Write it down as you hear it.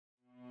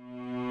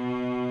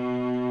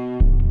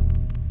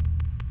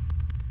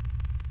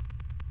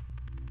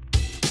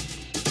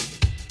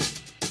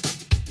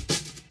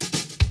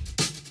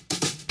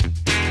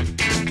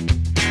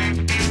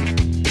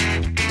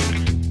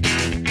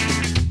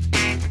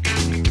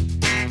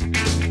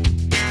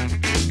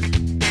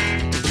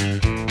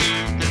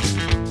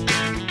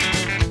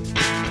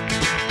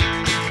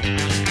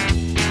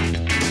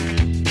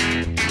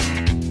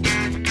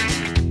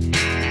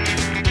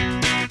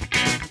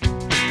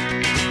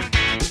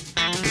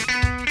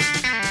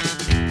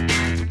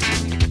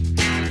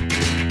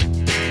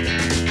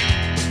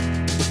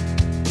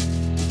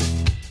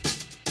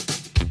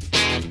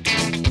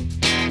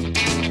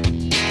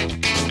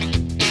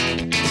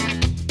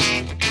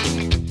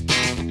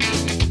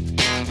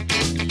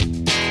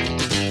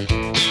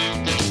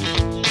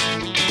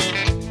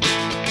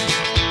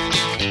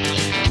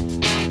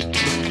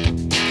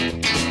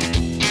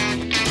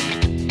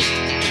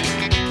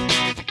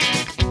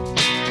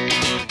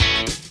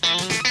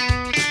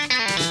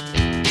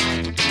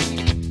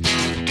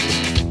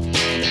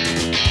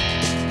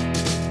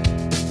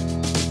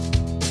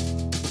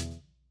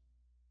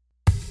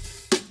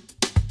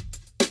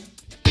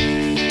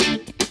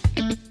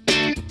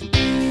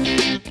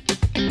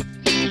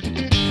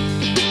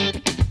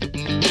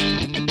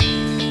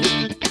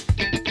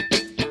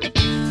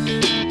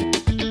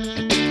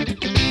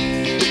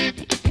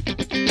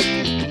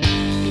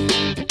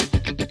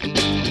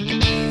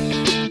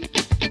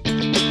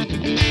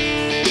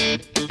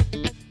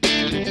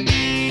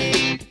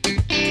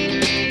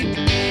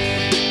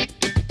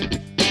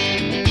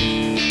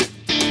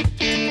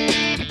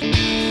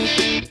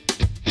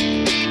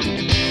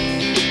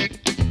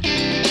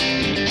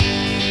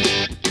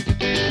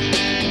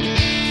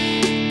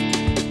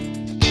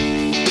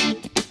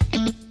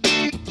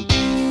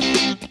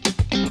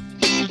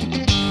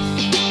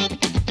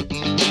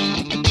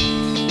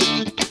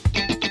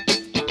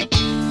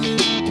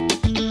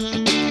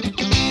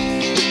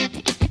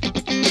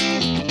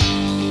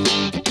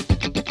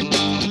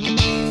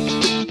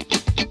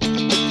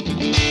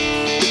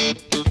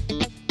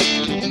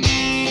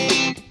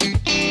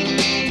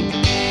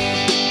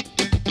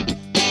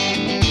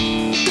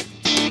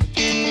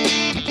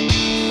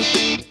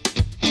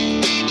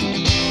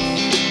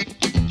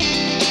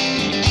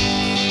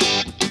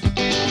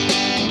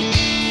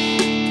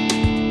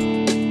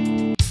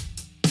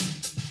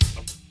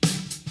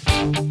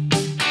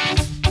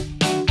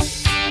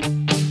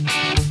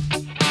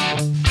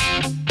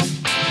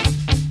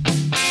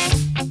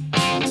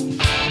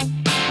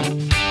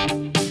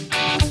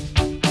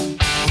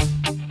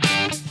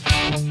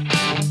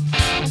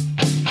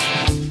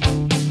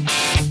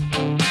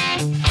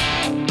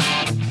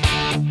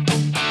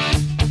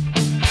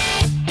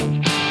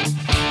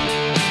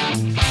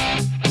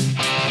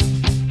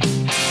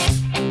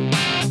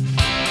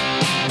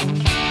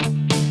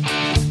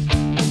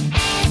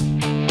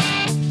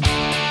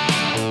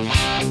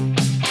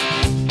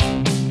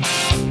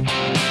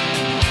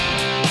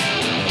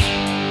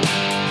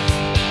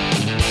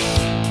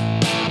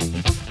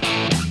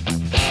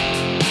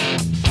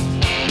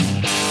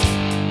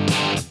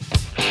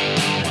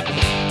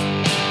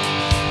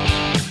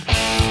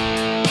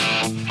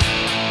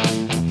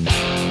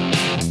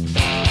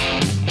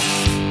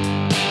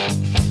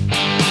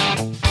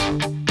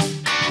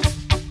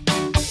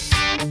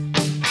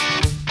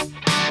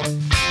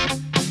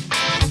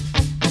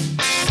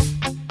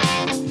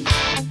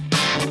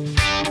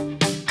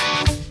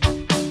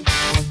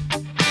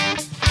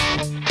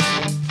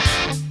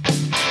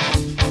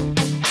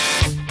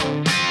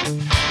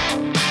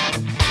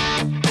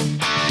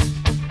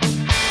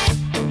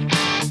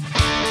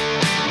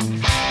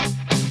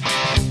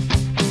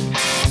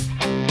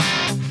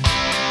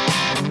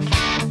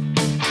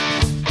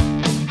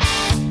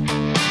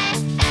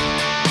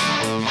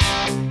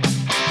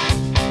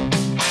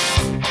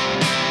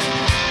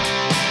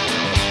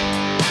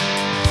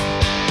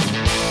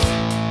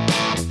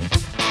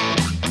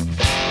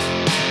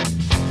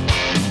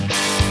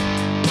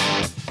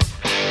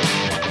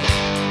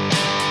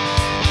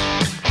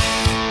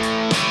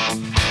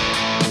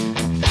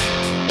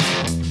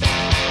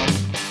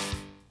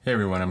Hey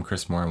everyone, I'm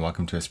Chris Moore and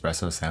welcome to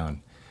Espresso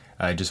Sound.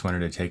 I just wanted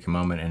to take a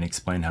moment and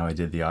explain how I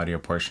did the audio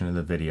portion of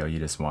the video you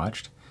just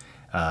watched.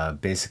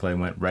 Basically I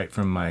went right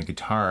from my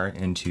guitar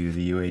into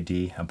the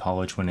UAD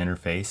Apollo Twin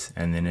interface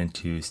and then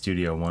into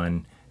Studio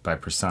One by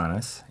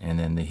Presonus and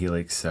then the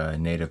Helix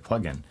native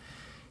plugin.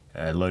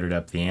 I loaded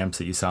up the amps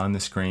that you saw on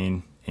the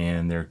screen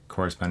and their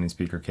corresponding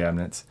speaker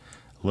cabinets,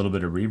 a little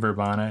bit of reverb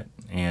on it,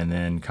 and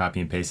then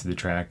copy and pasted the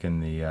track in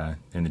the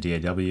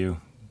DAW.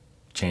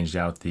 Changed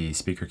out the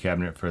speaker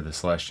cabinet for the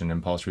Celestion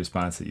impulse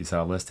response that you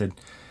saw listed,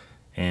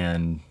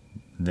 and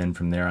then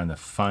from there on the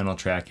final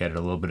track added a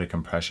little bit of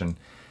compression,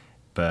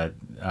 but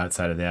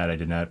outside of that I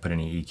did not put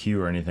any EQ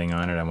or anything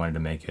on it. I wanted to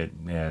make it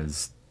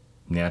as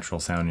natural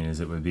sounding as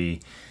it would be.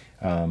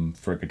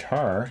 For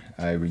guitar,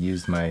 I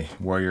reused my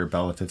Warrior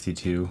Bella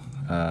 52,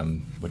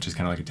 which is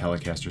kind of like a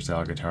Telecaster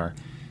style guitar,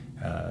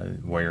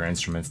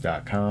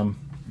 warriorinstruments.com,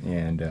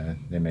 and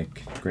they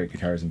make great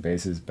guitars and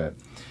basses, but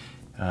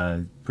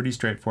pretty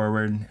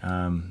straightforward.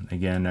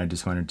 Again, I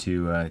just wanted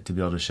to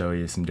be able to show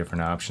you some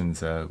different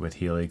options with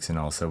Helix and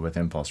also with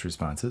impulse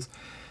responses.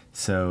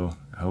 So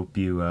I hope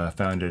you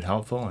found it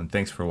helpful, and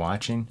thanks for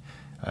watching.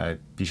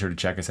 Be sure to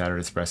check us out at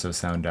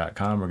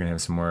espressosound.com. We're going to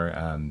have some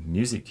more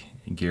music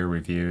gear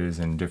reviews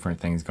and different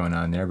things going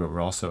on there, but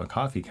we're also a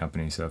coffee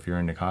company, so if you're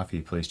into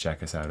coffee, please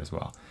check us out as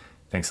well.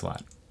 Thanks a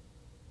lot.